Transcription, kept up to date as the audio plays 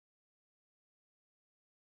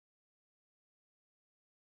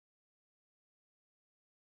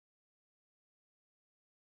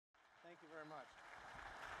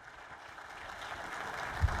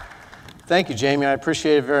Thank you, Jamie. I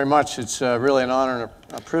appreciate it very much. It's really an honor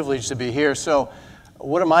and a privilege to be here. So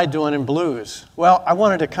what am I doing in blues? Well, I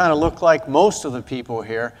wanted to kind of look like most of the people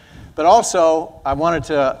here, but also I wanted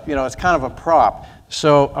to, it's kind of a prop.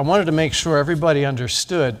 So I wanted to make sure everybody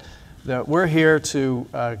understood that we're here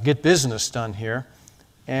to get business done here.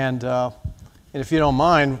 And if you don't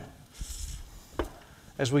mind,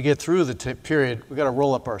 as we get through the period, we've got to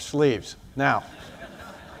roll up our sleeves. Now,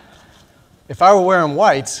 if I were wearing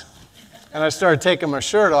whites and I started taking my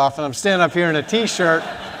shirt off and I'm standing up here in a t-shirt,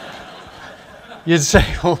 you'd say,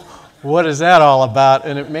 well, what is that all about?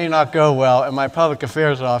 And it may not go well, and my public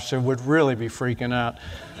affairs officer would really be freaking out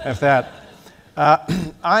if that.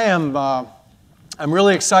 I'm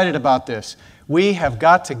really excited about this. We have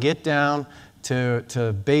got to get down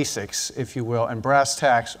to basics, if you will, and brass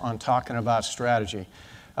tacks on talking about strategy.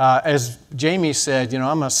 As Jamie said,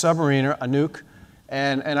 I'm a submariner, a nuke,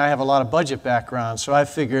 and I have a lot of budget background, so I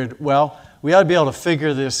figured, well, we ought to be able to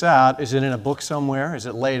figure this out. Is it in a book somewhere? Is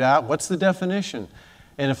it laid out? What's the definition?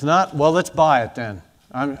 And if not, well, let's buy it then.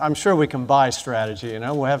 I'm sure we can buy strategy,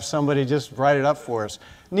 We'll have somebody just write it up for us.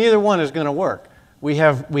 Neither one is going to work. We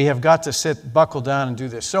have got to buckle down and do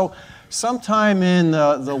this. So sometime in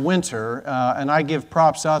the winter, and I give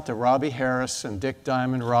props out to Robbie Harris and Dick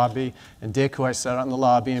Diamond, Robbie and Dick, who I sat out in the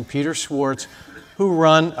lobby, and Peter Schwartz, who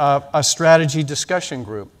run a strategy discussion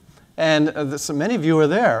group. And so many of you are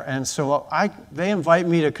there. And so they invite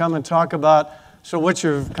me to come and talk about, so what's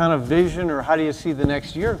your kind of vision, or how do you see the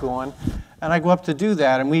next year going? And I go up to do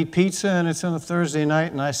that, and we eat pizza, and it's on a Thursday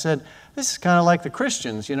night, and I said, this is kind of like the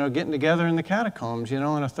Christians, getting together in the catacombs,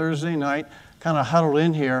 on a Thursday night, kind of huddled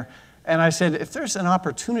in here. And I said, if there's an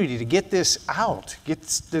opportunity to get this out, get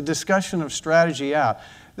the discussion of strategy out.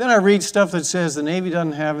 Then I read stuff that says the Navy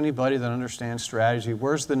doesn't have anybody that understands strategy.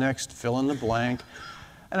 Where's the next fill in the blank?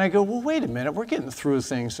 And I go, well, wait a minute, we're getting through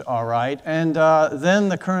things all right. And then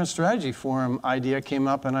the Current Strategy Forum idea came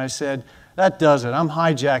up, and I said, that does it. I'm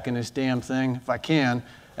hijacking this damn thing if I can.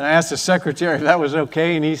 And I asked the secretary if that was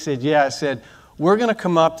okay, and he said, yeah. I said, we're going to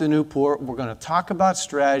come up to Newport. We're going to talk about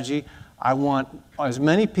strategy. I want as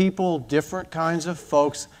many people, different kinds of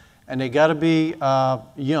folks, and they got to be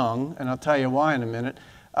young, and I'll tell you why in a minute.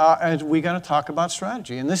 And we're going to talk about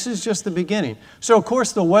strategy. And this is just the beginning. So, of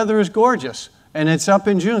course, the weather is gorgeous, and it's up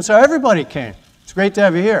in June, so everybody came. It's great to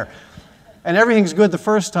have you here. And everything's good the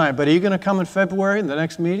first time, but are you going to come in February in the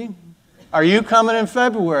next meeting? Are you coming in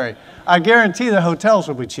February? I guarantee the hotels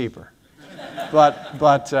will be cheaper.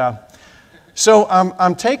 So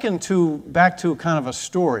I'm taken back to kind of a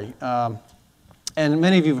story. And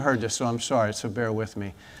many of you have heard this, so I'm sorry, so bear with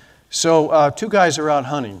me. So two guys are out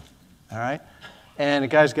hunting, all right? And the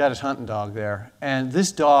guy's got his hunting dog there. And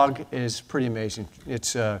this dog is pretty amazing.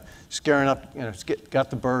 It's scaring up, it's got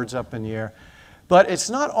the birds up in the air. But it's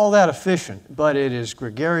not all that efficient, but it is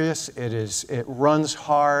gregarious, it runs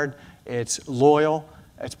hard, it's loyal.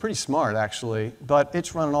 It's pretty smart, actually, but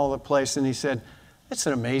it's running all over the place. And he said, it's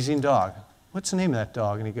an amazing dog. What's the name of that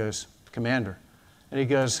dog? And he goes, Commander. And he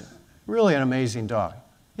goes, really an amazing dog.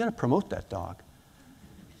 You got to promote that dog.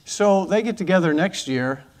 So they get together next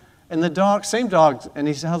year, and the dog, same dog, and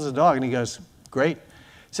he says, how's the dog? And he goes, great. He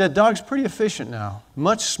said, dog's pretty efficient now,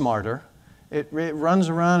 much smarter. It runs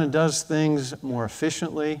around and does things more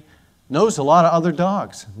efficiently, knows a lot of other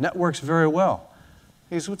dogs, networks very well.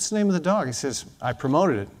 He goes, what's the name of the dog? He says, I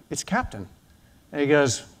promoted it. It's Captain. And he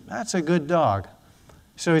goes, that's a good dog.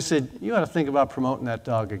 So he said, you ought to think about promoting that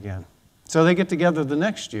dog again. So they get together the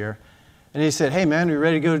next year, and he said, hey, man, are you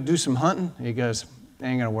ready to go do some hunting? And he goes,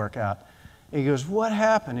 ain't going to work out. And he goes, what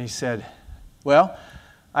happened? He said, well,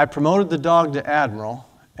 I promoted the dog to Admiral,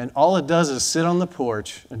 and all it does is sit on the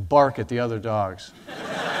porch and bark at the other dogs. All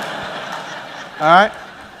right?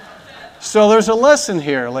 So there's a lesson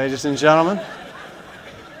here, ladies and gentlemen.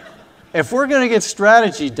 If we're going to get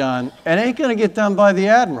strategy done, it ain't going to get done by the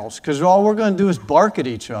admirals, because all we're going to do is bark at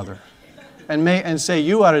each other and say,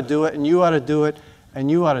 you ought to do it, and you ought to do it,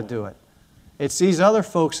 and you ought to do it. It's these other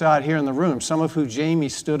folks out here in the room, some of who Jamie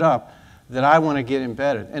stood up, that I want to get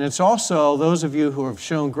embedded. And it's also those of you who have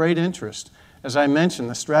shown great interest. As I mentioned,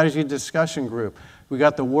 the Strategy Discussion Group. We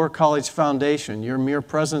got the War College Foundation, your mere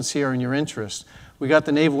presence here and your interest. We got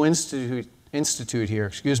the Naval Institute here,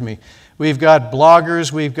 excuse me. We've got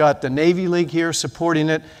bloggers, we've got the Navy League here supporting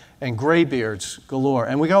it, and graybeards galore.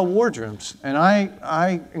 And we got wardrooms. And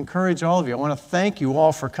I encourage all of you, I want to thank you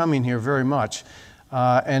all for coming here very much.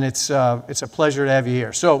 And it's a pleasure to have you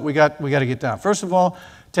here. So we got to get down. First of all,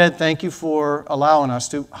 Ted, thank you for allowing us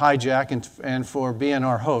to hijack and for being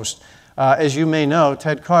our host. As you may know,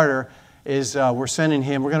 Ted Carter is, we're sending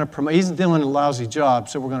him, we're going to promote, he's doing a lousy job,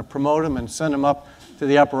 so we're going to promote him and send him up to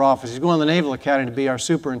the upper office. He's going to the Naval Academy to be our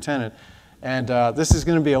superintendent. And this is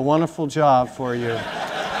going to be a wonderful job for you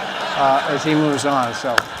as he moves on.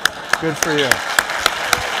 So good for you.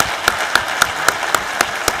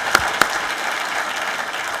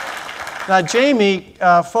 Now, Jamie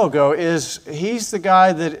Fogo he's the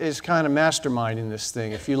guy that is kind of masterminding this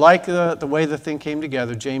thing. If you like the way the thing came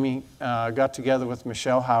together, Jamie got together with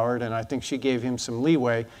Michelle Howard, and I think she gave him some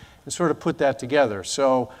leeway and sort of put that together.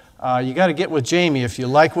 So you got to get with Jamie if you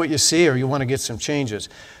like what you see or you want to get some changes.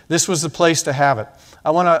 This was the place to have it.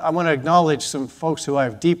 I want to acknowledge some folks who I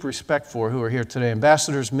have deep respect for who are here today.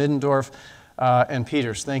 Ambassadors Middendorf and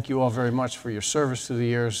Peters, thank you all very much for your service through the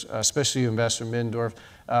years, especially you, Ambassador Middendorf.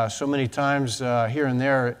 So many times here and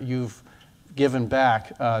there you've given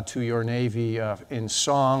back to your Navy in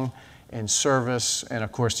song, in service, and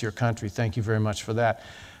of course to your country. Thank you very much for that.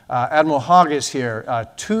 Admiral Hogg is here.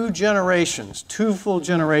 2 generations, 2 full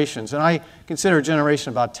generations, and I consider a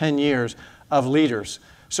generation about 10 years of leaders.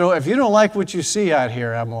 So if you don't like what you see out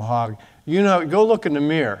here, Admiral Hogg, you know, go look in the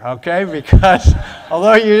mirror, okay? Because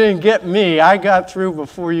although you didn't get me, I got through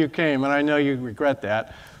before you came, and I know you regret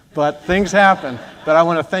that. But things happen. But I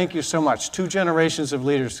want to thank you so much. 2 generations of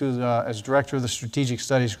leaders who, as director of the Strategic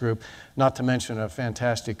Studies Group, not to mention a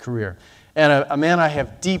fantastic career. And a man I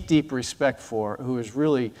have deep, deep respect for, who is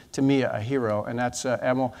really, to me, a hero, and that's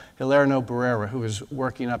Admiral Hilario Barrera, who is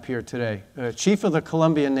working up here today, Chief of the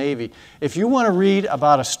Colombian Navy. If you want to read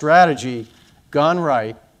about a strategy gone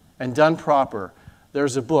right and done proper,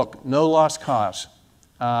 there's a book, No Lost Cause,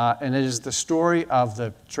 and it is the story of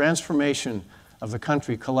the transformation of the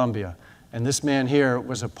country, Colombia. And this man here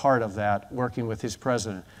was a part of that, working with his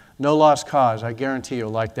president. No Lost Cause. I guarantee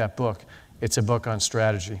you'll like that book. It's a book on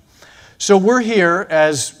strategy. So we're here,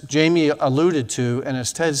 as Jamie alluded to, and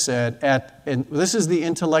as Ted said, and this is the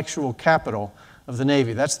intellectual capital of the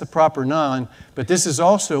Navy. That's the proper noun, but this is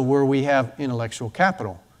also where we have intellectual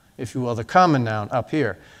capital, if you will, the common noun up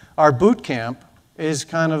here. Our boot camp is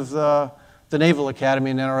kind of the Naval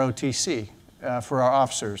Academy and NROTC for our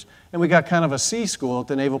officers. And we got kind of a C school at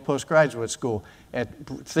the Naval Postgraduate School at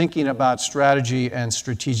thinking about strategy and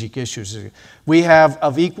strategic issues. We have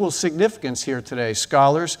of equal significance here today,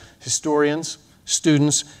 scholars, historians,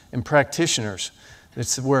 students, and practitioners.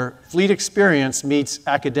 It's where fleet experience meets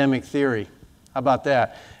academic theory. How about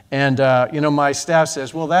that? And you know, my staff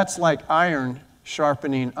says, well, that's like iron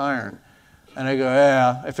sharpening iron. And I go,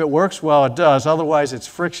 yeah, if it works well, it does. Otherwise, it's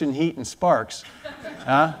friction, heat, and sparks.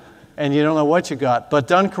 Huh? And you don't know what you got. But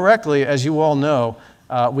done correctly, as you all know,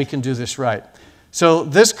 we can do this right. So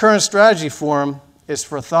this current strategy forum is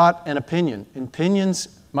for thought and opinion.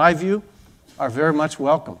 Opinions, my view, are very much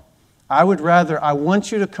welcome. I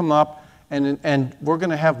want you to come up, and we're going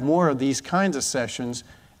to have more of these kinds of sessions,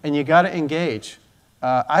 and you got to engage.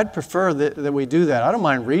 I'd prefer that we do that. I don't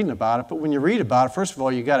mind reading about it, but when you read about it, first of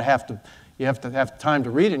all, you have to have time to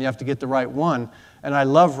read it, and you have to get the right one. And I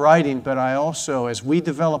love writing, but I also, as we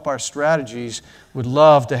develop our strategies, would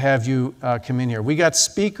love to have you come in here. We got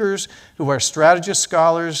speakers who are strategists,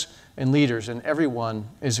 scholars, and leaders, and everyone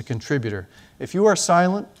is a contributor. If you are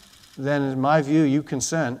silent, then in my view, you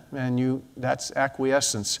consent, and that's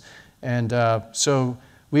acquiescence. And so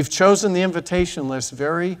we've chosen the invitation list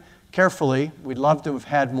very carefully. We'd love to have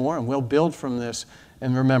had more, and we'll build from this.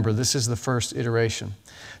 And remember, this is the first iteration.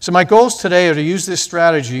 So my goals today are to use this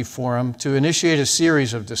strategy forum to initiate a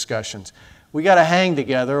series of discussions. We got to hang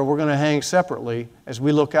together, or we're going to hang separately as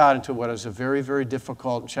we look out into what is a very, very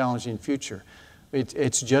difficult and challenging future.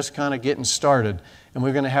 It's just kind of getting started. And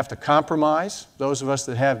we're going to have to compromise, those of us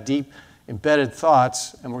that have deep embedded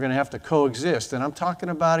thoughts, and we're going to have to coexist. And I'm talking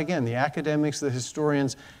about, again, the academics, the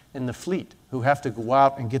historians, and the fleet who have to go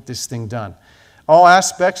out and get this thing done. All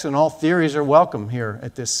aspects and all theories are welcome here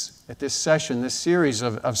at this session, this series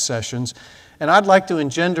of sessions. And I'd like to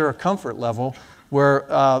engender a comfort level where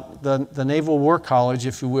the Naval War College,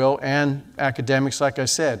 if you will, and academics, like I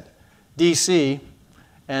said, DC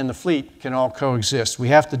and the fleet can all coexist. We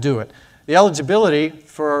have to do it. The eligibility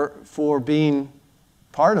for being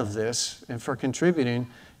part of this and for contributing,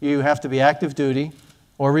 you have to be active duty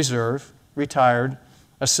or reserve, retired,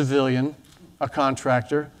 a civilian, a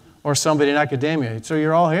contractor, or somebody in academia. So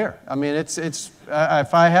you're all here. I mean,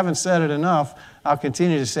 if I haven't said it enough, I'll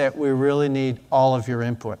continue to say it. We really need all of your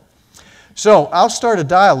input. So I'll start a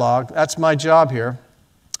dialogue, that's my job here,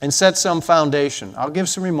 and set some foundation. I'll give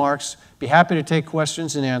some remarks, be happy to take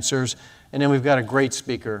questions and answers, and then we've got a great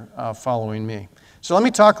speaker following me. So let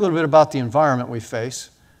me talk a little bit about the environment we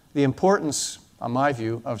face, the importance, on my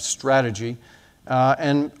view, of strategy,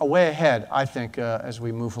 and a way ahead, I think, as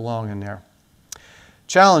we move along in there.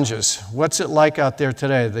 Challenges. What's it like out there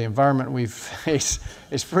today? The environment we face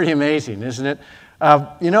is pretty amazing, isn't it?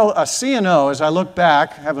 You know, a CNO, as I look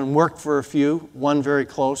back, having worked for a few, one very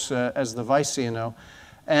close as the vice CNO,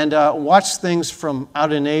 and watched things from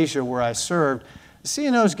out in Asia where I served,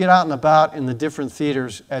 CNOs get out and about in the different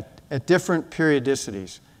theaters at different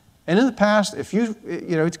periodicities. And in the past, if you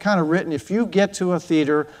know, it's kind of written, if you get to a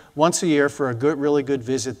theater once a year for a really good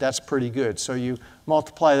visit, that's pretty good. So you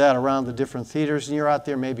multiply that around the different theaters, and you're out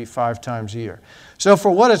there maybe 5 times a year. So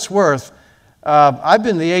for what it's worth, I've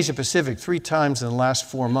been to the Asia Pacific 3 times in the last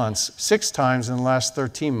 4 months, 6 times in the last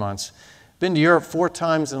 13 months. Been to Europe 4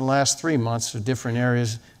 times in the last 3 months to different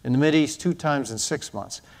areas. In the Mideast, 2 times in 6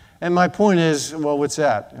 months. And my point is, well, what's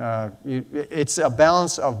that? It's a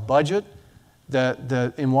balance of budget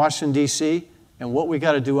in Washington, D.C., and what we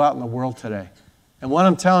got to do out in the world today. And what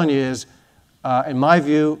I'm telling you is, in my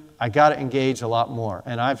view, I got to engage a lot more.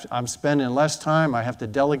 And I'm spending less time. I have to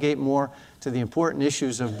delegate more to the important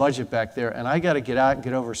issues of budget back there. And I got to get out and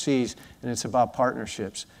get overseas, and it's about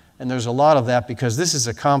partnerships. And there's a lot of that because this is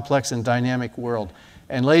a complex and dynamic world.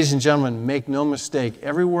 And ladies and gentlemen, make no mistake,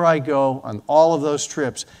 everywhere I go on all of those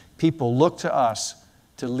trips, people look to us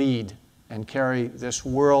to lead and carry this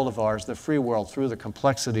world of ours, the free world, through the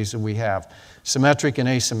complexities that we have, symmetric and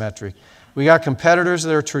asymmetric. We got competitors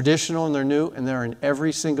that are traditional and they're new, and they're in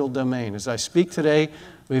every single domain. As I speak today,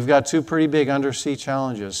 we've got 2 pretty big undersea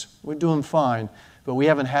challenges. We're doing fine, but we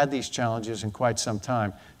haven't had these challenges in quite some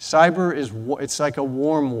time. Cyber it's like a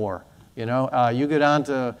warm war. You know, you go down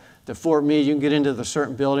to Fort Meade, you can get into the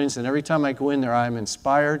certain buildings, and every time I go in there, I'm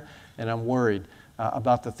inspired and I'm worried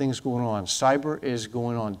about the things going on. Cyber is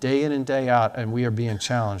going on day in and day out, and we are being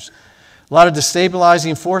challenged. A lot of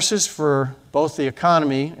destabilizing forces for both the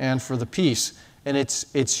economy and for the peace. And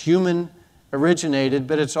it's human originated,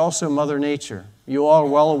 but it's also Mother Nature. You all are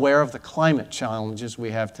well aware of the climate challenges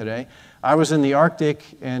we have today. I was in the Arctic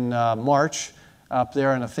in March up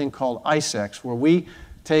there in a thing called ICEX, where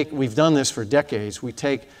we've done this for decades. We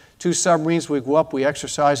take 2 submarines, we go up, we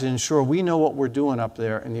exercise and ensure we know what we're doing up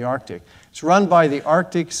there in the Arctic. It's run by the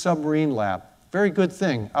Arctic Submarine Lab. Very good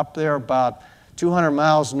thing. Up there about 200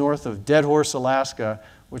 miles north of Dead Horse, Alaska,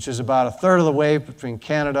 which is about 1/3 of the way between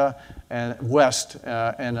Canada and west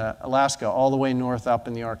and Alaska, all the way north up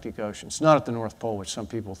in the Arctic Ocean. It's not at the North Pole, which some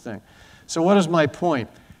people think. So what is my point?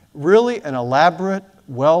 Really an elaborate,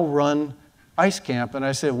 well-run ice camp. And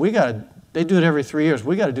I said, they do it every 3 years.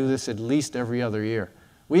 We got to do this at least every other year.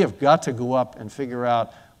 We have got to go up and figure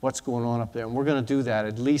out what's going on up there. And we're going to do that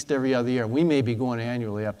at least every other year. We may be going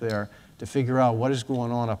annually up there to figure out what is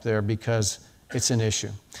going on up there because it's an issue.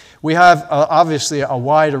 We have obviously a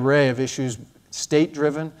wide array of issues,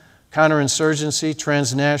 state-driven, counterinsurgency,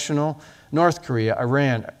 transnational, North Korea,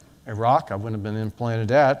 Iran, Iraq, I wouldn't have been implanted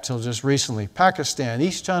that till just recently, Pakistan,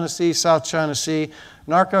 East China Sea, South China Sea,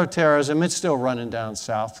 narco-terrorism, it's still running down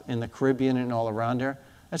south in the Caribbean and all around there.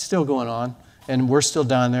 That's still going on, and we're still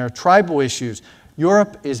down there. Tribal issues.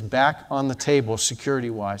 Europe is back on the table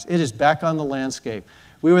security-wise. It is back on the landscape.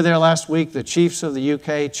 We were there last week, the chiefs of the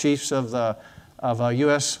UK, chiefs of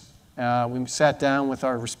US. We sat down with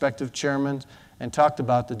our respective chairmen and talked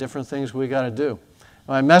about the different things we got to do.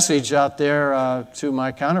 My message out there to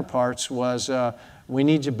my counterparts was, we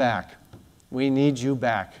need you back. We need you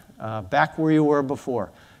back. Back where you were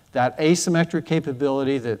before. That asymmetric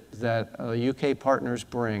capability that UK partners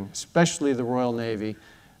bring, especially the Royal Navy,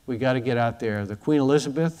 we got to get out there. The Queen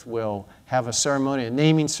Elizabeth will have a ceremony, a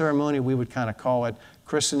naming ceremony, we would kind of call it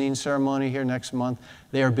christening ceremony here next month.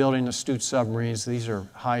 They are building astute submarines. These are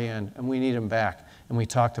high-end, and we need them back, and we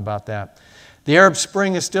talked about that. The Arab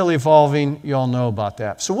Spring is still evolving. You all know about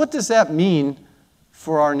that. So what does that mean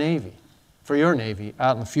for our Navy, for your Navy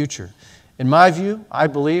out in the future? In my view, I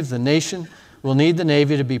believe the nation will need the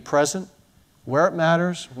Navy to be present where it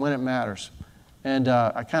matters, when it matters. And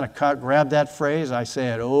I kind of grabbed that phrase. I say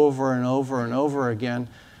it over and over and over again.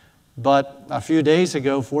 But a few days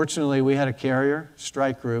ago, fortunately, we had a carrier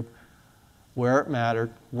strike group where it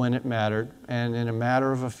mattered, when it mattered. And in a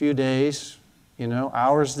matter of a few days,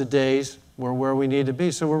 hours to days, we're where we need to be.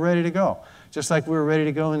 So we're ready to go. Just like we were ready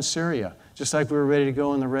to go in Syria. Just like we were ready to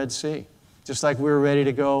go in the Red Sea. Just like we were ready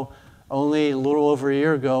to go only a little over a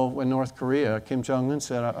year ago when North Korea, Kim Jong-un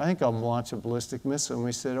said, I think I'll launch a ballistic missile. And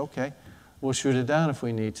we said, okay, we'll shoot it down if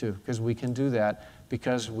we need to, because we can do that,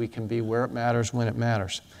 because we can be where it matters, when it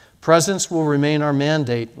matters. Presence will remain our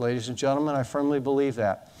mandate, ladies and gentlemen. I firmly believe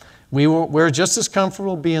that. We're just as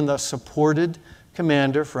comfortable being the supported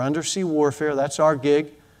commander for undersea warfare. That's our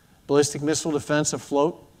gig. Ballistic missile defense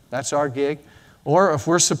afloat. That's our gig. Or if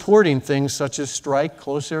we're supporting things such as strike,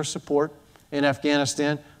 close air support in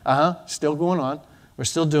Afghanistan, still going on. We're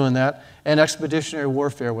still doing that. And expeditionary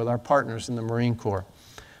warfare with our partners in the Marine Corps.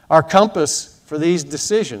 Our compass for these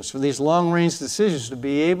decisions, for these long-range decisions, to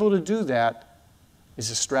be able to do that is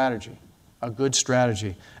a strategy, a good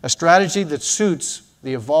strategy. A strategy that suits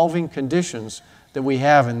the evolving conditions that we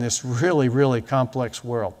have in this really, really complex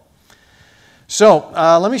world. So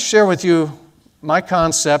let me share with you my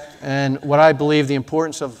concept and what I believe the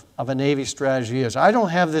importance of a Navy strategy is. I don't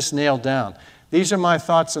have this nailed down. These are my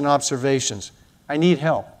thoughts and observations. I need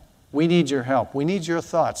help. We need your help. We need your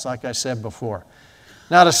thoughts, like I said before.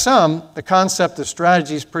 Now, to some, the concept of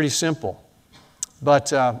strategy is pretty simple.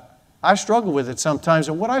 But I struggle with it sometimes.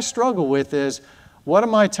 And what I struggle with is, what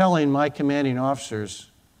am I telling my commanding officers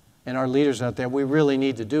and our leaders out there we really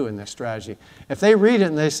need to do in this strategy? If they read it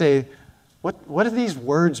and they say, what do these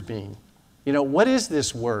words mean? You know, what is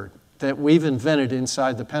this word that we've invented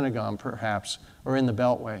inside the Pentagon, perhaps, or in the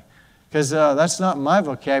Beltway? Because that's not my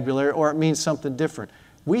vocabulary, or it means something different.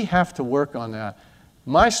 We have to work on that.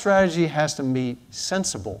 My strategy has to be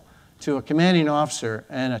sensible to a commanding officer,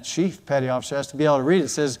 and a chief petty officer has to be able to read it. It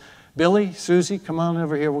says, Billy, Susie, come on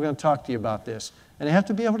over here. We're going to talk to you about this. And they have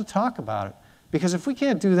to be able to talk about it. Because if we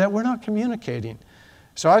can't do that, we're not communicating.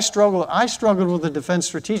 So I struggled with the defense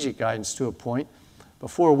strategic guidance to a point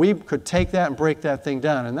before we could take that and break that thing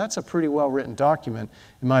down. And that's a pretty well-written document,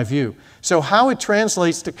 in my view. So how it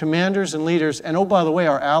translates to commanders and leaders, and oh, by the way,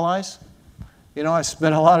 our allies. You know, I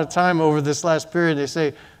spent a lot of time over this last period. They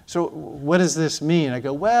say, so what does this mean? I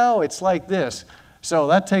go, well, it's like this. So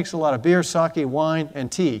that takes a lot of beer, sake, wine,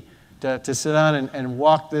 and tea to sit down and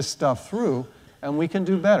walk this stuff through, and we can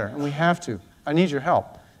do better, and we have to. I need your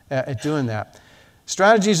help at doing that.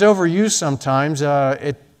 Strategy is overused sometimes.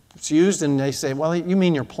 It's used and they say, well, you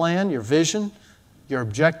mean your plan, your vision, your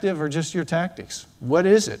objective, or just your tactics? What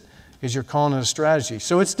is it? Because you're calling it a strategy.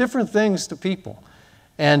 So it's different things to people.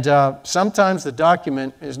 And sometimes the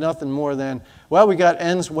document is nothing more than, well, we got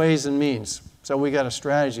ends, ways, and means. So we got a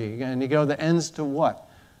strategy. And you go, the ends to what?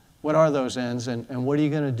 What are those ends, and what are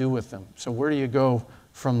you going to do with them? So where do you go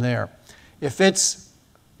from there? If it's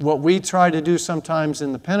what we try to do sometimes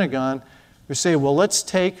in the Pentagon, we say, well, let's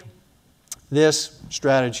take this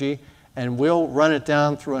strategy and we'll run it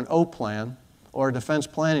down through an O plan or a defense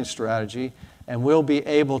planning strategy, and we'll be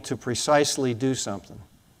able to precisely do something.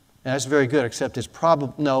 And that's very good, except it's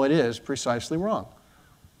probably, no, it is precisely wrong.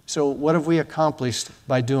 So what have we accomplished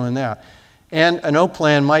by doing that? And an O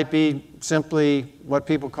plan might be simply what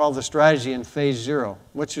people call the strategy in phase 0.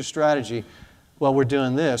 What's your strategy? Well, we're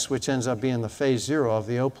doing this, which ends up being the phase 0 of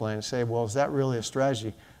the O plan. And say, well, is that really a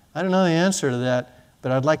strategy? I don't know the answer to that,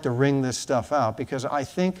 but I'd like to wring this stuff out, because I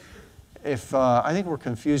think we're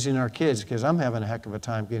confusing our kids, because I'm having a heck of a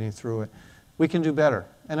time getting through it. We can do better,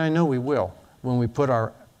 and I know we will when we put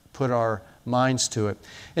our minds to it.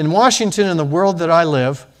 In Washington, in the world that I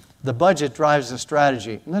live, the budget drives the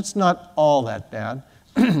strategy, and that's not all that bad,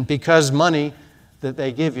 because money that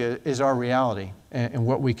they give you is our reality and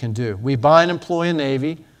what we can do. We buy and employ a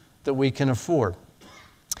Navy that we can afford.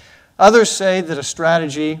 Others say that a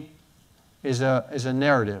strategy is a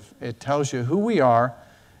narrative. It tells you who we are,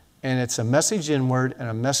 and it's a message inward and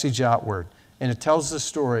a message outward. And it tells the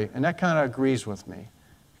story, and that kind of agrees with me.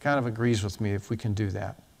 It kind of agrees with me if we can do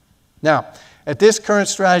that. Now, at this current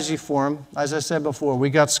strategy forum, as I said before, we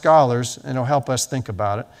got scholars, and it'll help us think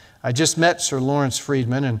about it. I just met Sir Lawrence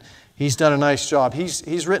Freedman, and he's done a nice job.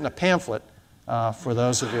 He's written a pamphlet, for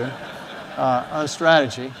those of you, on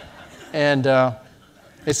strategy. And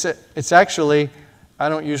it's actually, I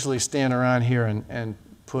don't usually stand around here and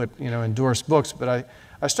put, endorse books, but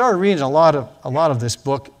I started reading a lot of this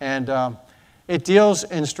book, and it deals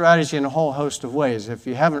in strategy in a whole host of ways. If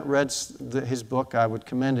you haven't read his book, I would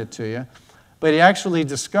commend it to you. But he actually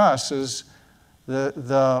discusses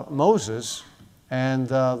the Moses and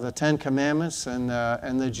the Ten Commandments and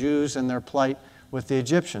the Jews and their plight with the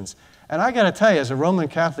Egyptians. And I got to tell you, as a Roman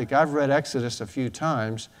Catholic, I've read Exodus a few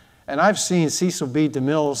times, and I've seen Cecil B.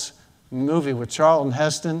 DeMille's movie with Charlton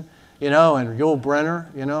Heston, and Yul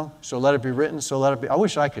Brynner, so let it be written, so let it be. I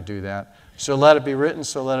wish I could do that. So let it be written,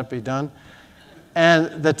 so let it be done.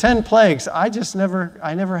 And the 10 plagues, I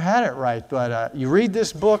never had it right. But you read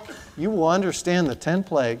this book, you will understand the 10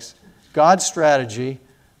 plagues, God's strategy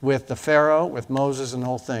with the Pharaoh, with Moses, and the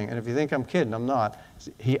whole thing. And if you think I'm kidding, I'm not.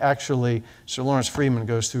 Sir Lawrence Freedman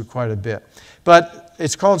goes through quite a bit. But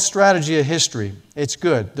it's called Strategy of History. It's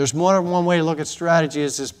good. There's more than one way to look at strategy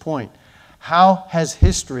at this point. How has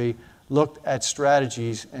history looked at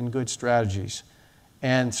strategies and good strategies?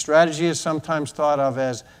 And strategy is sometimes thought of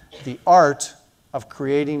as the art of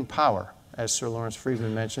creating power, as Sir Lawrence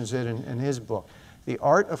Freedman mentions it in his book. The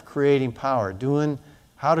art of creating power,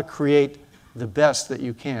 how to create the best that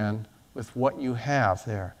you can with what you have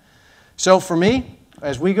there. So for me,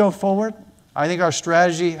 as we go forward, I think our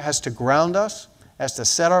strategy has to ground us, has to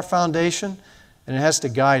set our foundation, and it has to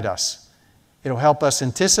guide us. It'll help us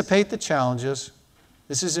anticipate the challenges.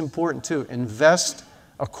 This is important too. Invest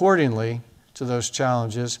accordingly to those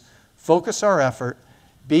challenges. Focus our effort.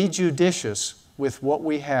 Be judicious with what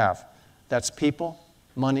we have. That's people,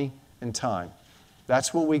 money, and time.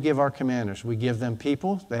 That's what we give our commanders. We give them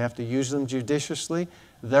people. They have to use them judiciously,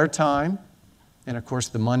 their time, and of course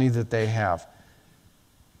the money that they have.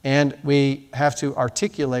 And we have to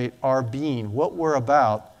articulate our being, what we're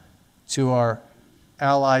about, to our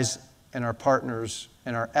allies and our partners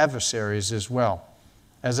and our adversaries as well.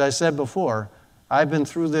 As I said before, I've been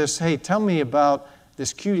through this. Hey, tell me about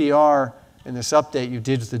this QDR and this update you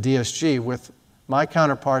did with the DSG with my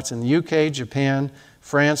counterparts in the UK, Japan,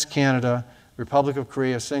 France, Canada, Republic of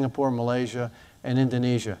Korea, Singapore, Malaysia, and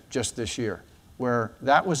Indonesia just this year, where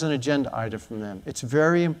that was an agenda item from them. It's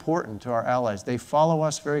very important to our allies. They follow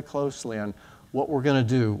us very closely on what we're going to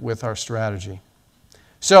do with our strategy.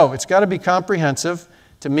 So it's got to be comprehensive.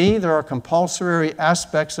 To me, there are compulsory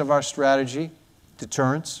aspects of our strategy: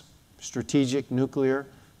 deterrence, strategic, nuclear,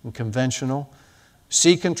 and conventional.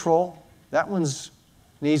 Sea control, that one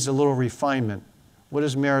needs a little refinement. What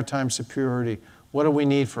is maritime superiority? What do we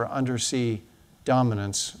need for undersea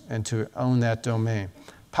dominance and to own that domain?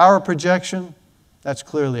 Power projection, that's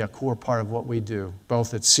clearly a core part of what we do,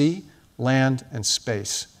 both at sea, land, and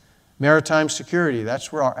space. Maritime security,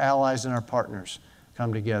 that's where our allies and our partners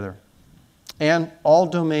come together. And all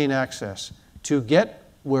domain access to get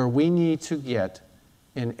where we need to get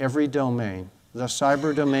in every domain, the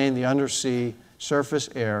cyber domain, the undersea, surface,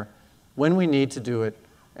 air, when we need to do it,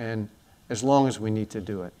 and as long as we need to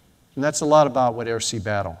do it. And that's a lot about what air-sea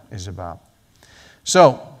battle is about.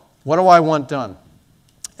 So, what do I want done?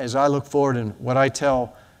 As I look forward and what I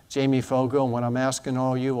tell Jamie Fogo and what I'm asking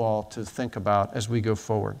all you all to think about as we go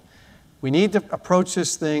forward. We need to approach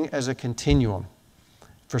this thing as a continuum.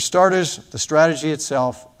 For starters, the strategy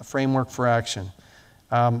itself, a framework for action.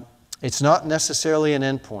 It's not necessarily an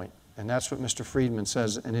endpoint, and that's what Mr. Friedman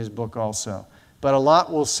says in his book also. But a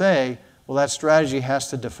lot will say, well, that strategy has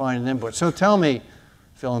to define an input. So tell me,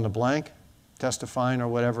 fill in the blank, testifying or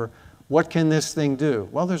whatever, what can this thing do?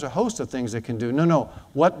 Well, there's a host of things it can do. No,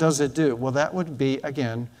 what does it do? Well, that would be,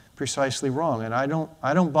 again, precisely wrong. And I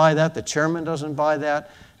don't buy that. The chairman doesn't buy that.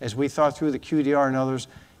 As we thought through the QDR and others,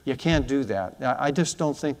 you can't do that. I just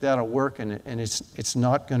don't think that'll work, and it's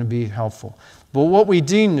not going to be helpful. But what we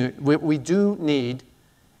do need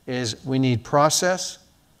is we need process,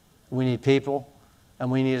 we need people, and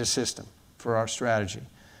we need a system for our strategy.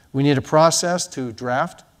 We need a process to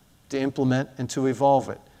draft, to implement, and to evolve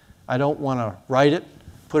it. I don't want to write it,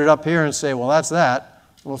 put it up here and say, well, that's that.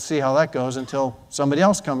 We'll see how that goes until somebody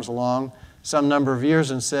else comes along some number of years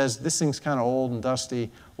and says, this thing's kind of old and dusty,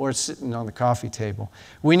 or it's sitting on the coffee table.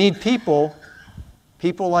 We need people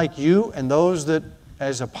like you and those that,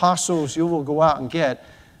 as apostles, you will go out and get,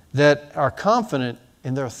 that are confident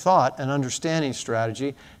in their thought and understanding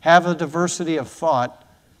strategy, have a diversity of thought,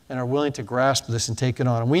 and are willing to grasp this and take it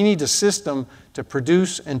on. And we need a system to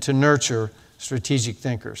produce and to nurture strategic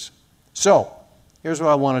thinkers. So, here's what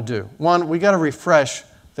I want to do. One, we got to refresh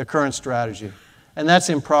the current strategy, and that's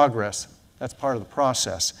in progress. That's part of the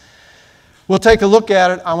process. We'll take a look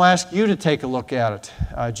at it. I'll ask you to take a look at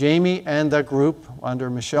it. Jamie and the group under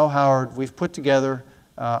Michelle Howard, we've put together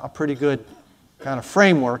a pretty good kind of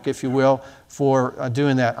framework, if you will, for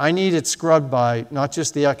doing that. I need it scrubbed by not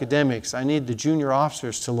just the academics. I need the junior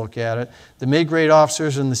officers to look at it, the mid-grade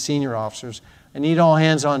officers and the senior officers. I need all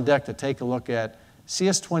hands on deck to take a look at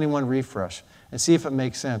CS21 refresh and see if it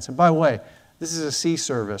makes sense. And by the way, this is a sea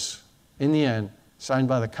service, in the end, signed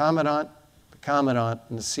by the Commandant,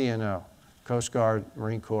 and the CNO, Coast Guard,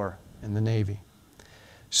 Marine Corps, and the Navy.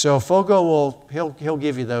 So Fogo he'll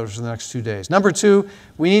give you those in the next 2 days. Number two,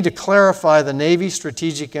 we need to clarify the Navy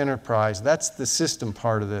strategic enterprise. That's the system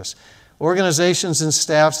part of this. Organizations and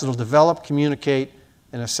staffs that will develop, communicate,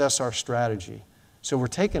 and assess our strategy. So we're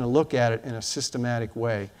taking a look at it in a systematic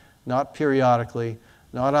way, not periodically,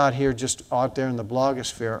 not out here just out there in the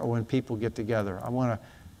blogosphere or when people get together. I want to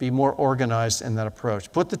be more organized in that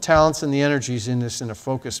approach. Put the talents and the energies in this in a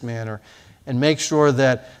focused manner and make sure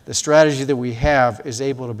that the strategy that we have is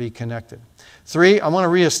able to be connected. Three, I want to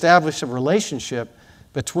reestablish a relationship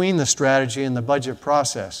between the strategy and the budget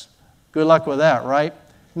process. Good luck with that, right?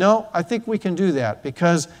 No, I think we can do that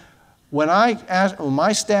because when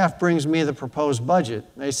my staff brings me the proposed budget,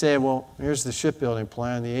 they say, well, here's the shipbuilding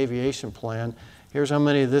plan, the aviation plan, here's how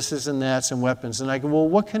many of this is and that's and weapons. And I go, well,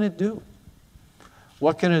 what can it do?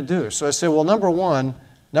 What can it do? So I said, well, number one,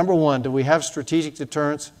 do we have strategic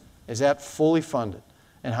deterrence? Is that fully funded?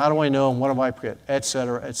 And how do I know, and what do I get, et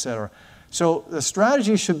cetera, et cetera. So the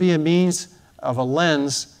strategy should be a means of a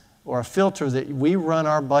lens or a filter that we run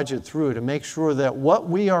our budget through to make sure that what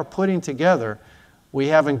we are putting together, we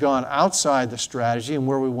haven't gone outside the strategy and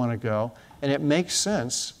where we want to go, and it makes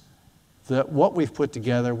sense that what we've put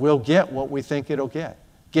together will get what we think it'll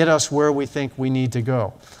get us where we think we need to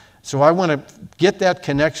go. So I want to get that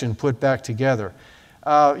connection put back together.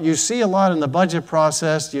 You see a lot in the budget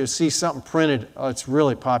process. You see something printed. Oh, it's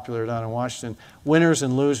really popular down in Washington. Winners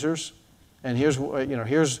and losers. And here's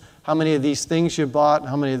how many of these things you bought and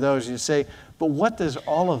how many of those. You say, but what does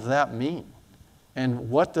all of that mean?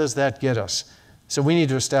 And what does that get us? So we need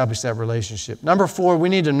to establish that relationship. Number 4, we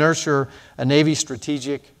need to nurture a Navy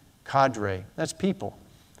strategic cadre. That's people.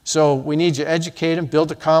 So we need to educate them, build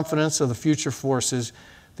the confidence of the future forces.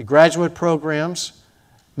 The graduate programs,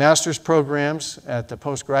 master's programs at the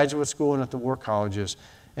postgraduate school and at the war colleges.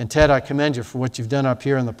 And Ted, I commend you for what you've done up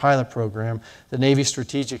here in the pilot program, the Navy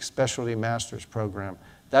Strategic Specialty Master's Program.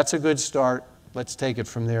 That's a good start. Let's take it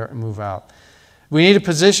from there and move out. We need to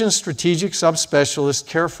position strategic subspecialists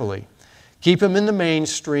carefully. Keep them in the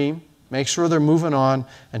mainstream, make sure they're moving on,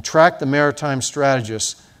 and track the maritime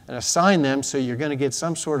strategists and assign them so you're going to get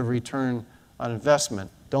some sort of return on investment.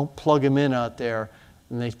 Don't plug them in out there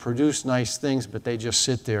and they produce nice things, but they just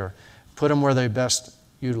sit there. Put them where they're best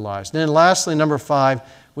utilized. And then lastly, number 5,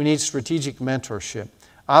 we need strategic mentorship.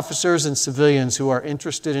 Officers and civilians who are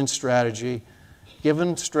interested in strategy,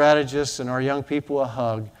 give strategists and our young people a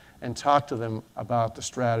hug and talk to them about the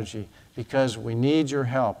strategy because we need your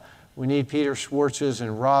help. We need Peter Schwartz's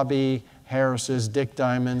and Robbie Harris's, Dick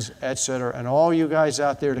Diamond's, et cetera, and all you guys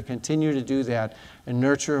out there to continue to do that and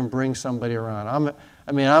nurture and bring somebody around.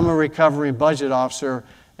 I'm a recovering budget officer,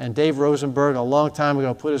 and Dave Rosenberg a long time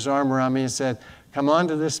ago put his arm around me and said, come on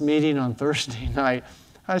to this meeting on Thursday night.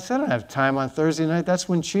 I said, I don't have time on Thursday night. That's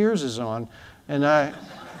when Cheers is on. And I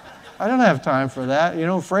don't have time for that. You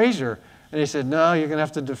know, Frasier. And he said, no, you're going to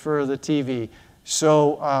have to defer the TV.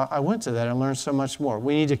 So I went to that and learned so much more.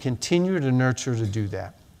 We need to continue to nurture to do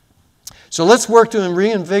that. So let's work to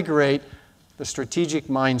reinvigorate the strategic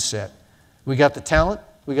mindset. We got the talent,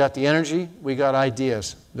 we got the energy, we got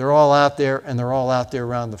ideas. They're all out there, and they're all out there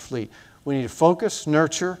around the fleet. We need to focus,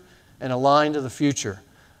 nurture, and align to the future.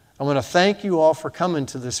 I want to thank you all for coming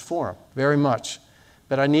to this forum very much.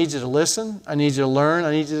 But I need you to listen, I need you to learn,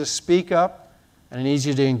 I need you to speak up, and I need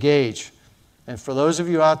you to engage. And for those of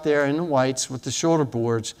you out there in the whites with the shoulder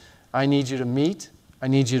boards, I need you to meet, I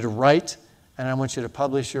need you to write, and I want you to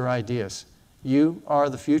publish your ideas. You are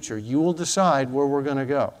the future. You will decide where we're going to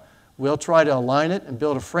go. We'll try to align it and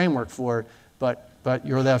build a framework for it, but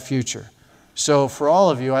you're that future. So for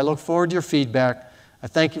all of you, I look forward to your feedback. I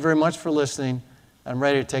thank you very much for listening. I'm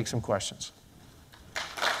ready to take some questions.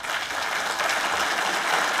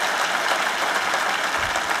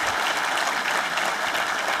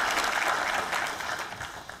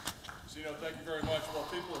 Thank you very much. While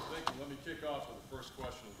people are thinking, let me kick off with the first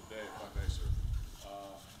question of the day, if I may, sir.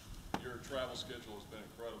 Your travel schedule has been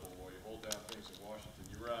incredible while you hold down things in Washington.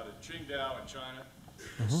 You were out at Qingdao in China,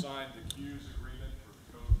 signed the Q's agreement for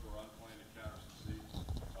the Code for Unplanned Encounters at Sea.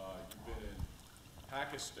 You've been in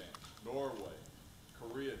Pakistan, Norway,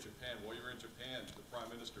 Korea, Japan. While you were in Japan, the Prime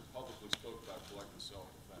Minister publicly spoke about collective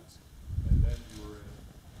self-defense. And then you were in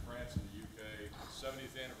France and the UK,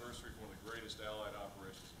 70th anniversary of one of the greatest Allied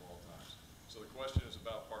operations of all times. So the question is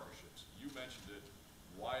about partnerships. You mentioned it.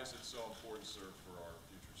 Why is it so important, sir, for our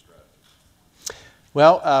future strategies?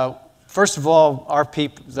 Well, first of all, our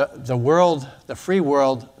people, the world, the free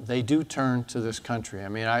world, they do turn to this country. I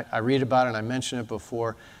mean, I read about it, and I mention it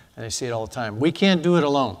before, and I see it all the time. We can't do it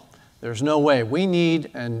alone. There's no way. We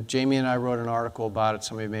need, and Jamie and I wrote an article about it,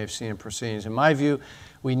 some of you may have seen in Proceedings. In my view,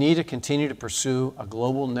 we need to continue to pursue a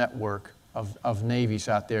global network of navies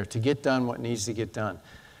out there to get done what needs to get done.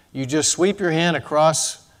 You just sweep your hand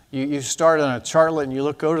across, you start on a chartlet and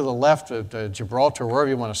you go to the left of Gibraltar, wherever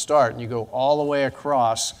you want to start, and you go all the way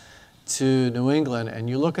across to New England, and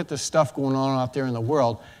you look at the stuff going on out there in the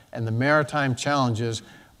world and the maritime challenges.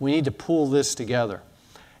 We need to pull this together.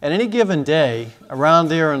 At any given day, around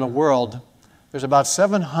there in the world, there's about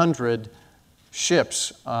 700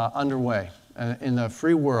 ships underway in the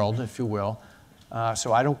free world, if you will.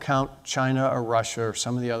 So I don't count China or Russia or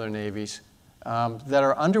some of the other navies that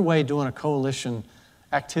are underway doing a coalition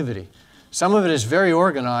activity. Some of it is very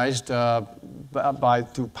organized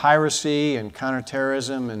through piracy and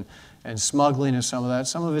counterterrorism and smuggling and some of that.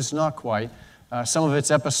 Some of it's not quite. Some of it's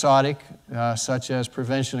episodic, such as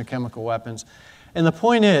prevention of chemical weapons. And the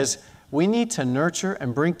point is, We need to nurture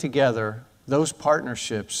and bring together those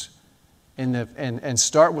partnerships and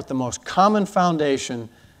start with the most common foundation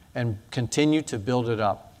and continue to build it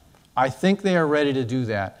up. I think they are ready to do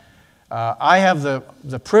that. I have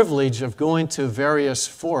the privilege of going to various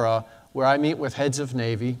fora where I meet with heads of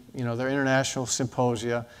Navy, their international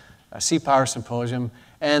symposia, Sea Power Symposium,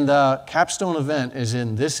 and the capstone event is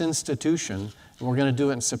in this institution, and we're going to do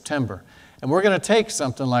it in September. And we're going to take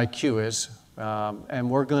something like QIS, and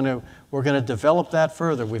we're going to develop that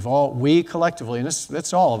further. We collectively, and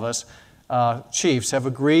it's all of us, chiefs, have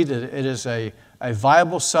agreed that it is a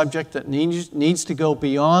viable subject that needs to go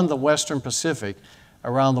beyond the Western Pacific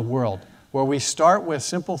around the world, where we start with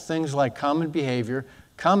simple things like common behavior,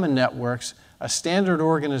 common networks, a standard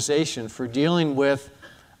organization for dealing with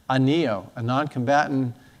a NEO, a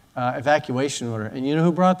non-combatant evacuation order. And you know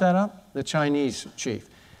who brought that up? The Chinese chief.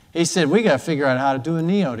 He said, we got to figure out how to do a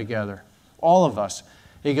NEO together, all of us.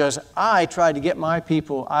 He goes, I tried to get my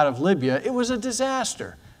people out of Libya. It was a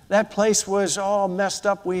disaster. That place was all messed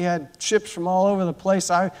up. We had ships from all over the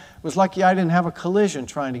place. I was lucky I didn't have a collision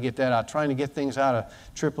trying to get that out, trying to get things out of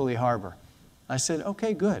Tripoli Harbor. I said,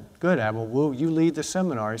 okay, good, Admiral. Will you lead the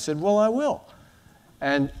seminar? He said, well, I will.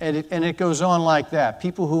 And it goes on like that.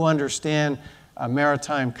 People who understand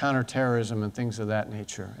maritime counterterrorism and things of that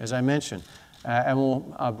nature. As I mentioned,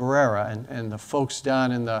 Admiral Barrera and the folks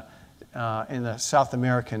down in the South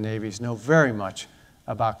American navies know very much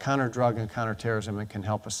about counter-drug and counterterrorism and can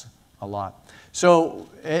help us a lot. So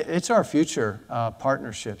it's our future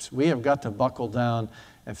partnerships. We have got to buckle down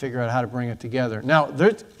and figure out how to bring it together. Now,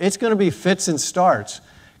 it's going to be fits and starts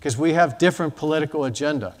because we have different political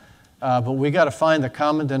agenda, but we got to find the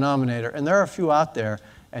common denominator, and there are a few out there,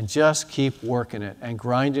 and just keep working it and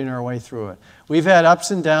grinding our way through it. We've had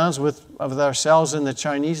ups and downs with ourselves in the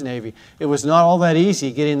Chinese Navy. It was not all that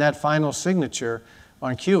easy getting that final signature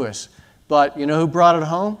on QIS. But you know who brought it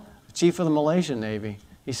home? The Chief of the Malaysian Navy.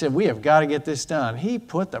 He said, we have got to get this done. He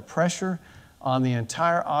put the pressure on the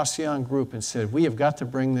entire ASEAN group and said, we have got to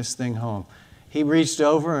bring this thing home. He reached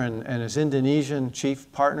over and his Indonesian chief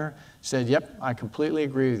partner said, yep, I completely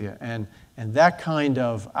agree with you. And that kind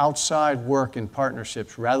of outside work and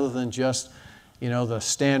partnerships, rather than just the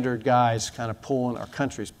standard guys kind of pulling, our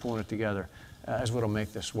countries pulling it together, is what will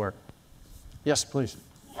make this work. Yes, please.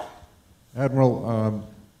 Admiral,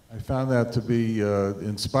 I found that to be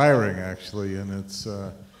inspiring, actually, and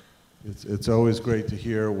it's always great to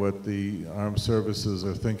hear what the armed services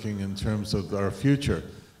are thinking in terms of our future.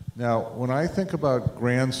 Now, when I think about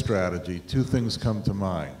grand strategy, two things come to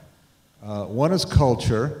mind. One is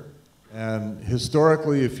culture, and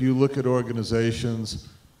historically, if you look at organizations,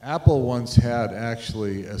 Apple once had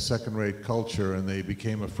actually a second-rate culture, and they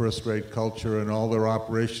became a first-rate culture, and all their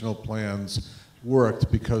operational plans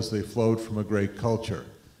worked because they flowed from a great culture.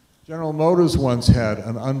 General Motors once had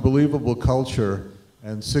an unbelievable culture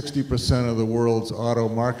and 60% of the world's auto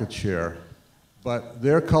market share, but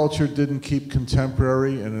their culture didn't keep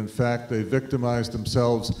contemporary, and in fact, they victimized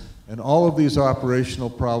themselves, and all of these operational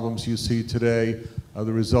problems you see today are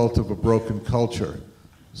the result of a broken culture.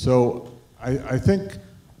 So I think,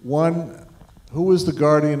 one, who is the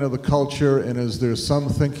guardian of the culture, and is there some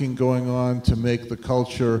thinking going on to make the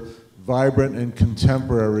culture vibrant and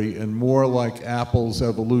contemporary and more like Apple's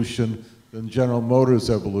evolution than General Motors'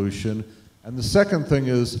 evolution? And the second thing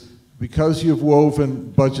is, because you've woven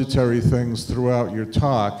budgetary things throughout your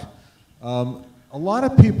talk, a lot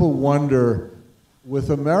of people wonder,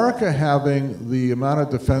 with America having the amount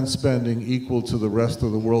of defense spending equal to the rest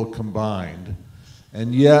of the world combined,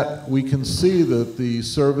 and yet we can see that the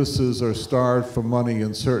services are starved for money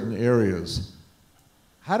in certain areas.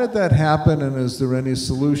 How did that happen, and is there any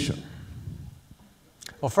solution?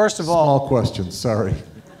 Well, first of all... Small question, sorry.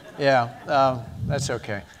 Yeah, that's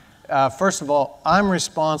okay. First of all, I'm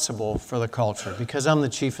responsible for the culture because I'm the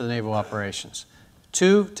Chief of the Naval Operations.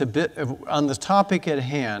 Two, on the topic at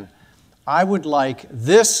hand, I would like,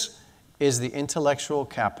 this is the intellectual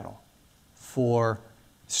capital for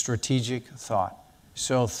strategic thought.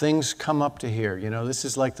 So things come up to here. This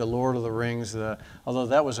is like the Lord of the Rings, although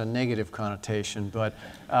that was a negative connotation, but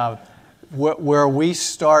where we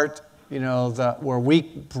start, where we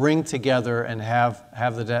bring together and have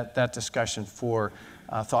that discussion for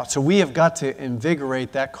thought. So we have got to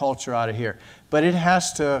invigorate that culture out of here. But it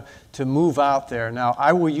has to move out there. Now,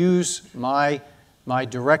 I will use my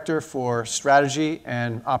director for strategy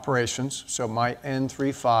and operations, so my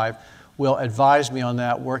N35, will advise me on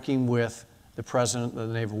that, working with the president of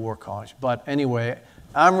the Naval War College. But anyway,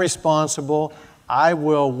 I'm responsible. I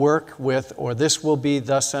will work with, or this will be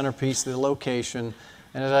the centerpiece, the location.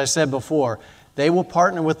 And as I said before, They will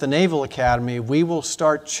partner with the Naval Academy. We will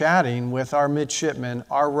start chatting with our midshipmen,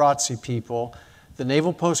 our ROTC people, the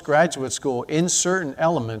Naval Postgraduate School. In certain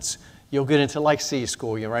elements, you'll get into like sea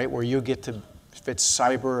school, right, where you get to, if it's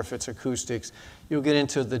cyber, if it's acoustics, you'll get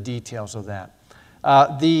into the details of that.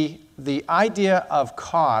 The idea of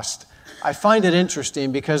cost, I find it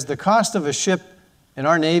interesting because the cost of a ship in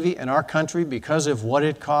our Navy, in our country, because of what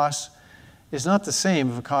it costs, is not the same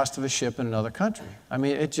as the cost of a ship in another country. I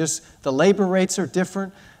mean, it just, the labor rates are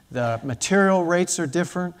different, the material rates are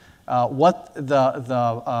different, what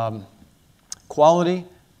the quality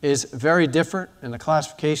is very different, and the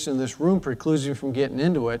classification in this room precludes you from getting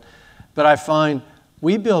into it. But I find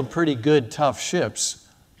we build pretty good, tough ships.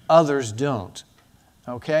 Others don't,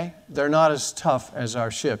 okay? They're not as tough as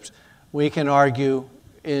our ships. We can argue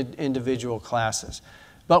in individual classes.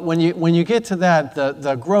 But when you get to that,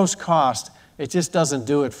 the gross cost, it just doesn't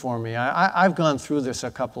do it for me. I've gone through this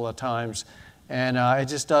a couple of times, and it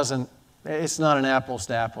just doesn't, it's not an apples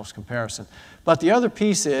to apples comparison. But the other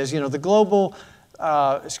piece is, the global,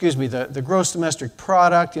 the gross domestic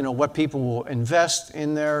product, what people will invest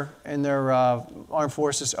in their armed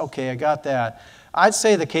forces. Okay, I got that. I'd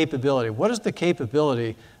say the capability. What is the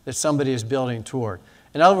capability that somebody is building toward?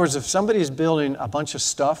 In other words, if somebody is building a bunch of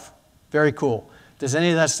stuff, very cool. Does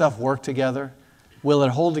any of that stuff work together? Will it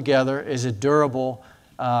hold together? Is it durable?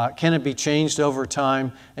 Can it be changed over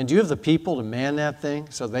time? And do you have the people to man that thing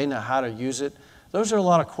so they know how to use it? Those are a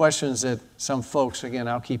lot of questions that some folks, again,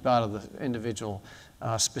 I'll keep out of the individual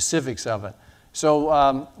specifics of it.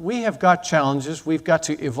 So we have got challenges. We've got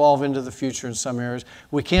to evolve into the future in some areas.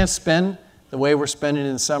 We can't spend the way we're spending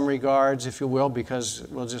in some regards, if you will, because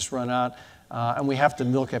we'll just run out. And we have to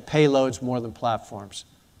look at payloads more than platforms.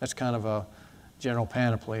 That's kind of a general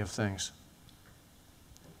panoply of things.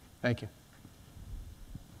 Thank you.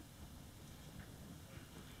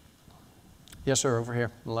 Yes, sir, over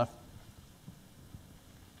here on the left.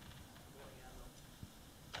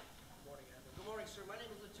 Good morning, sir. My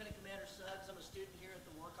name is Lieutenant Commander Suggs. I'm a student here at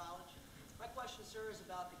the War College. My question, sir, is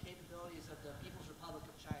about the capabilities of the People's Republic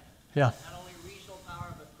of China. Yeah. Not only regional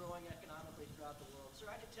power, but growing economically throughout the world. Sir,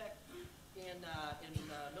 I detect in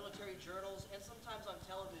military journals and sometimes on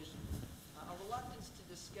television a reluctance to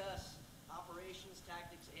discuss operations,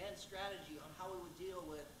 tactics, and strategy on how we would deal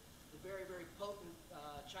with the very, very potent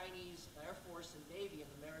Chinese Air Force and Navy in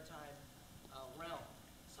the maritime realm.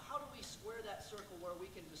 So how do we square that circle where we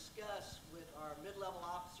can discuss with our mid-level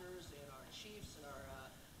officers and our chiefs and our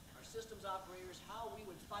systems operators how we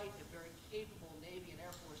would fight a very capable Navy and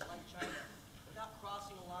Air Force like China without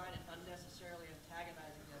crossing a line and unnecessarily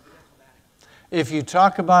antagonizing them diplomatically? If you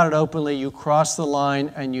talk about it openly, you cross the line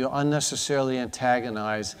and you unnecessarily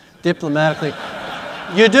antagonize diplomatically.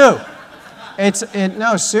 You do.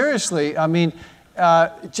 No, seriously. I mean,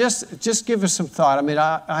 just give us some thought. I mean,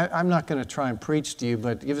 I'm not going to try and preach to you,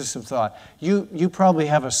 but give us some thought. You probably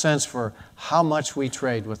have a sense for how much we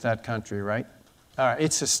trade with that country, right? All right,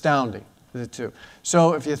 it's astounding, the two.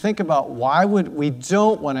 So if you think about why we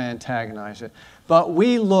don't want to antagonize it, but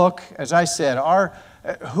we look, as I said,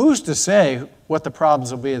 who's to say what the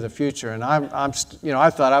problems will be in the future? And I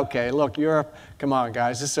thought, okay, look, Europe, come on,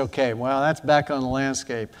 guys, it's okay. Well, that's back on the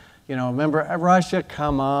landscape. Remember Russia?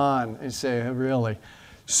 Come on, and say, really?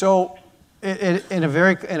 So, in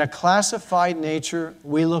a classified nature,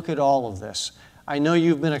 we look at all of this. I know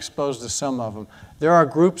you've been exposed to some of them. There are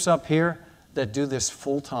groups up here that do this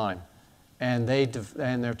full time, and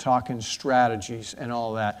they're talking strategies and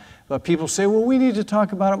all that. But people say, well, we need to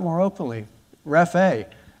talk about it more openly. Ref A,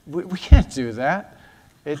 we can't do that.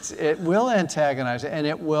 It will antagonize it, and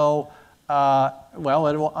it will, it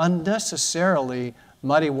will unnecessarily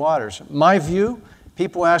muddy waters. My view,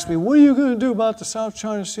 people ask me, what are you going to do about the South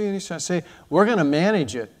China Sea? And I say, we're going to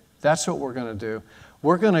manage it. That's what we're going to do.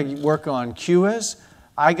 We're going to work on QS.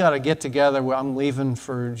 I got to get together. I'm leaving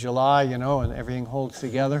for July, and everything holds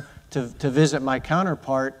together to visit my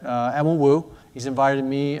counterpart, Emil Wu. He's invited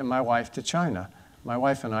me and my wife to China. My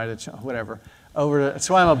wife and I to whatever. That's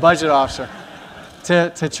why I'm a budget officer,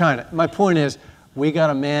 to China. My point is, we got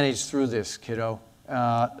to manage through this, kiddo.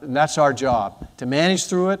 And that's our job, to manage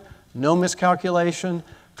through it, no miscalculation,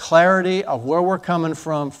 clarity of where we're coming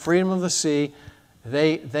from, freedom of the sea.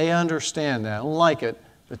 They understand that. I don't like it,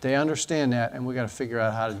 but they understand that, and we got to figure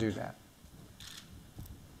out how to do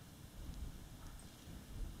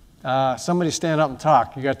that. Somebody stand up and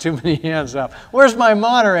talk. You got too many hands up. Where's my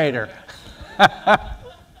moderator?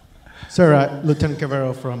 Sir, Lieutenant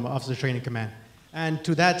Cavero from Officer Training Command. And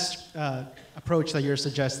to that approach that you're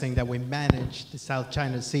suggesting, that we manage the South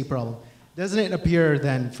China Sea problem, doesn't it appear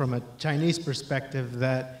then from a Chinese perspective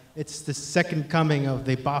that it's the second coming of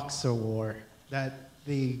the Boxer War? that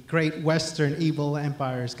the great Western evil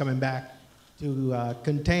empire is coming back to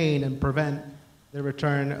contain and prevent the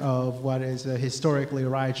return of what is a historically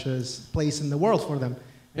righteous place in the world for them.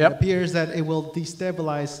 Yep. It appears that it will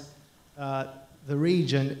destabilize the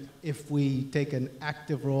region if we take an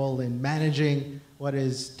active role in managing what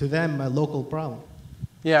is to them a local problem.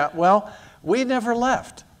 Yeah, well, we never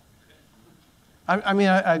left. I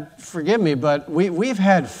mean, forgive me, but we've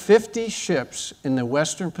had 50 ships in the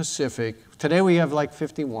Western Pacific. Today we have like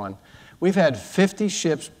 51. We've had 50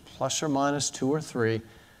 ships, plus or minus 2 or 3,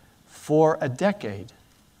 for a decade,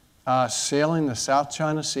 sailing the South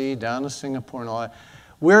China Sea, down to Singapore and all that.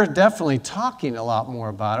 We're definitely talking a lot more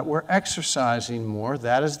about it. We're exercising more.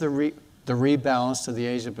 That is the rebalance to the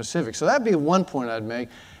Asia Pacific. So that'd be one point I'd make.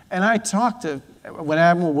 And I talk to, when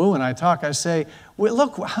Admiral Wu and I talk, I say, well,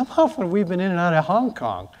 look, how often have we been in and out of Hong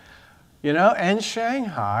Kong, you know, and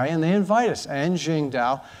Shanghai, and they invite us, and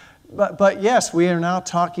Qingdao. But yes, we are now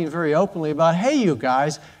talking very openly about, hey, you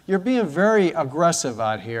guys, you're being very aggressive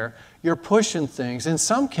out here. You're pushing things. In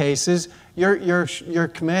some cases, your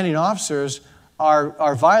commanding officers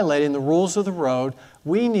are violating the rules of the road.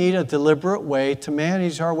 We need a deliberate way to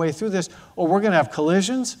manage our way through this, or we're going to have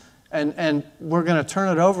collisions, and we're going to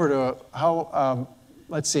turn it over to how,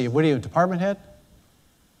 let's see, what are you, department head?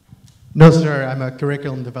 No, sir. I'm a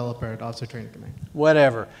curriculum developer at Officer Training Command.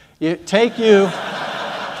 Whatever. Take you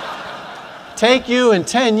in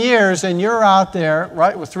 10 years, and you're out there,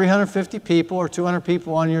 right, with 350 people or 200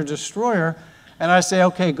 people on your destroyer, and I say,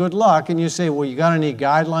 okay, good luck. And you say, well, you got any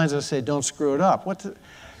guidelines? I say, don't screw it up.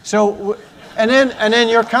 So, and then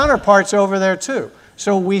your counterpart's over there too.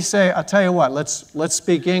 So we say, I'll tell you what, let's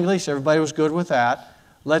speak English. Everybody was good with that.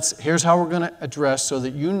 Here's how we're going to address so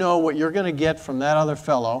that you know what you're going to get from that other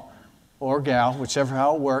fellow or gal, whichever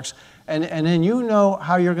how it works. And then you know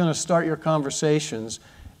how you're going to start your conversations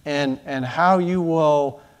and how you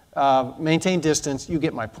will maintain distance. You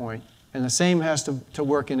get my point. And the same has to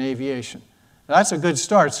work in aviation. That's a good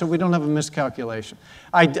start, so we don't have a miscalculation.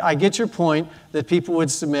 I get your point that people would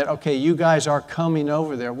submit, okay, you guys are coming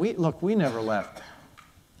over there. Look, we never left.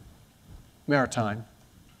 Maritime.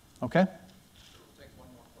 Okay?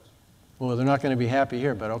 Well, they're not going to be happy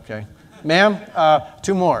here, but okay. Ma'am,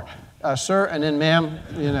 2 more. Sir, and then ma'am,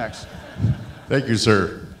 you next. Thank you,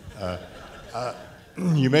 sir.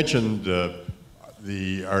 You mentioned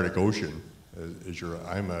the Arctic Ocean.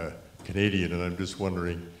 I'm a Canadian, and I'm just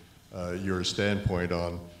wondering your standpoint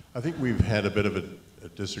on, I think we've had a bit of a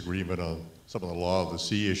disagreement on some of the law of the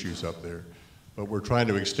sea issues up there, but we're trying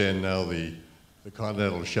to extend now the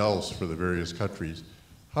continental shelves for the various countries.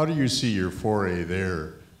 How do you see your foray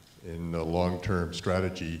there in the long-term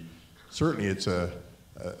strategy? Certainly it's a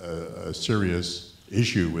serious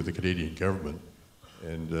issue with the Canadian government,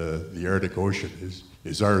 and the Arctic Ocean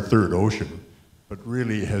is our third ocean, but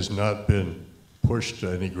really has not been pushed to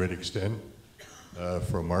any great extent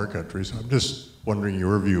from our country. So I'm just wondering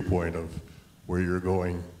your viewpoint of where you're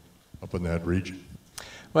going up in that region.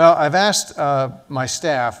 Well, I've asked my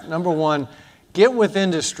staff, number one, get with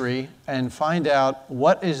industry and find out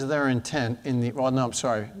what is their intent in the, well, no, I'm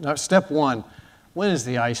sorry. No, step one, when is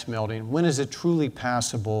the ice melting? When is it truly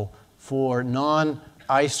passable for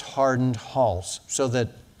non-ice hardened hulls so that,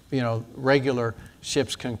 you know, regular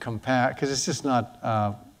ships can compact, because it's just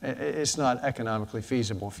not, it's not economically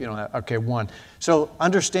feasible if you don't have, okay, 1. So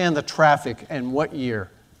understand the traffic and what year,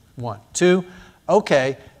 1. 2,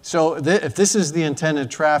 okay, so if this is the intended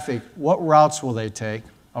traffic, what routes will they take,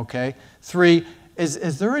 okay? 3,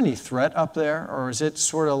 is there any threat up there, or is it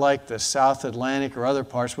sort of like the South Atlantic or other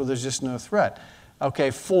parts where there's just no threat?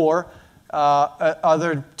 Okay, 4, are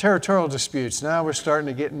there territorial disputes? Now we're starting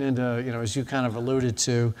to get into, you know, as you kind of alluded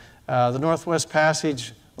to, the Northwest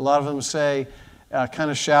Passage, a lot of them say,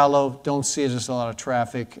 kind of shallow, don't see it as a lot of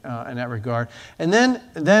traffic in that regard. And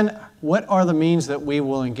then what are the means that we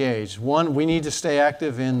will engage? 1, we need to stay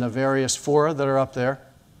active in the various fora that are up there,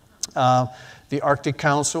 the Arctic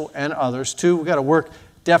Council and others. 2, we've got to work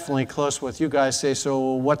definitely close with you guys. Say,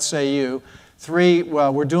 so what say you? 3,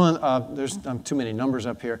 well, we're doing, there's too many numbers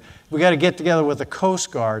up here. We got to get together with the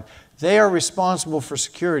Coast Guard. They are responsible for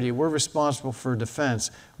security. We're responsible for defense.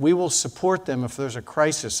 We will support them if there's a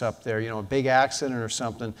crisis up there, you know, a big accident or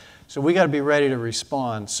something. So we got to be ready to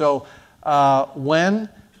respond. So when,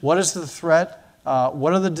 what is the threat?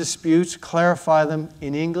 What are the disputes? Clarify them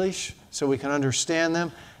in English so we can understand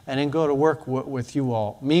them, and then go to work with you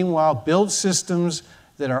all. Meanwhile, build systems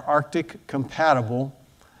that are Arctic compatible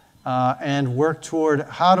and work toward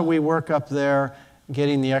how do we work up there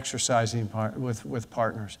getting the exercising part with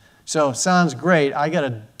partners. So sounds great. I got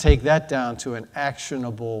to take that down to an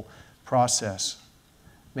actionable process.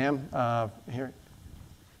 Ma'am, here.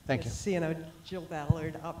 Thank you. CNO Jill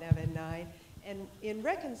Ballard, OpNav N9. And in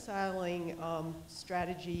reconciling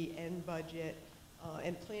strategy and budget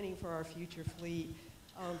and planning for our future fleet,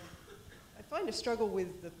 I find a struggle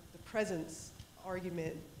with the presence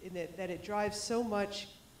argument in that it drives so much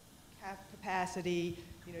capacity.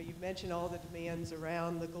 You know, you've mentioned all the demands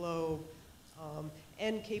around the globe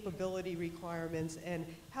and capability requirements, and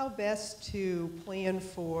how best to plan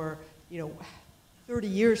for, 30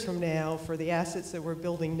 years from now for the assets that we're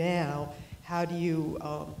building now. How do you,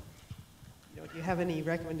 do you have any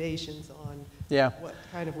recommendations on what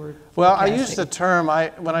kind of word? Well, I used the term,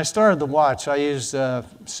 when I started the watch, I used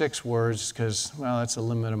 6 words because, well, that's the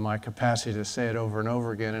limit of my capacity to say it over and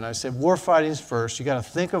over again. And I said, warfighting's first. You got to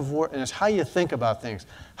think of war, and it's how you think about things.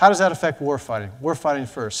 How does that affect warfighting? Warfighting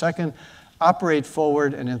first. Second, operate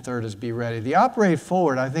forward, and then third is be ready. The operate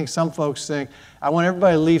forward, I think some folks think, I want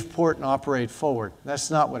everybody to leave port and operate forward. That's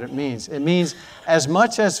not what it means. It means as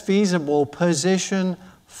much as feasible, position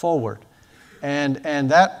forward. And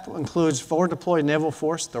that includes forward deployed naval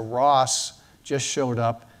force. The Ross just showed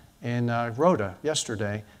up in Rota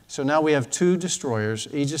yesterday. So now we have 2 destroyers,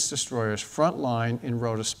 Aegis destroyers, front line in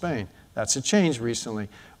Rota, Spain. That's a change recently.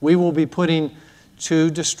 We will be putting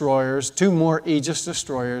 2 more Aegis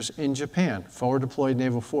destroyers in Japan, forward deployed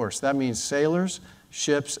naval force. That means sailors,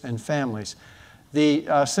 ships, and families.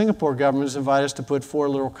 The Singapore government has invited us to put 4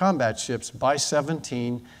 little combat ships by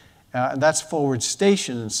 17. And that's forward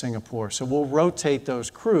stationed in Singapore. So we'll rotate those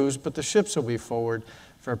crews, but the ships will be forward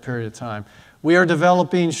for a period of time. We are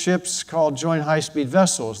developing ships called joint high-speed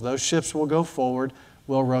vessels. Those ships will go forward.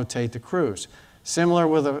 We'll rotate the crews. Similar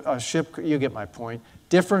with a ship, you get my point.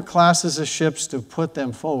 Different classes of ships to put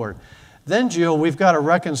them forward. Then, Jill, we've got to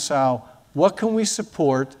reconcile what can we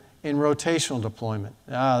support in rotational deployment.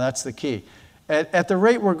 That's the key. At the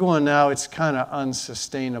rate we're going now, it's kind of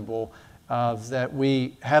unsustainable. That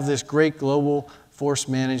we have this great global force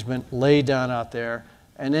management laid down out there,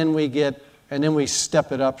 and then we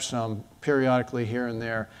step it up some periodically here and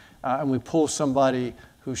there, and we pull somebody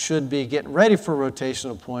who should be getting ready for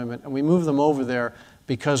rotational deployment, and we move them over there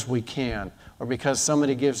because we can, or because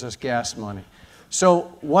somebody gives us gas money.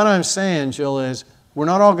 So what I'm saying, Jill, is we're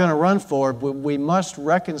not all going to run forward, but we must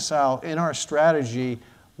reconcile in our strategy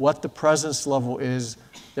what the presence level is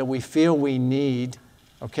that we feel we need,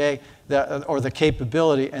 okay, or the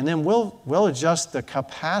capability, and then we'll adjust the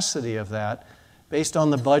capacity of that based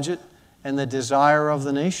on the budget and the desire of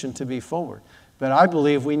the nation to be forward. But I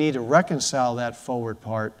believe we need to reconcile that forward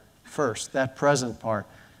part first, that present part,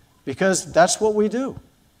 because that's what we do.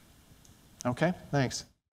 Okay, thanks.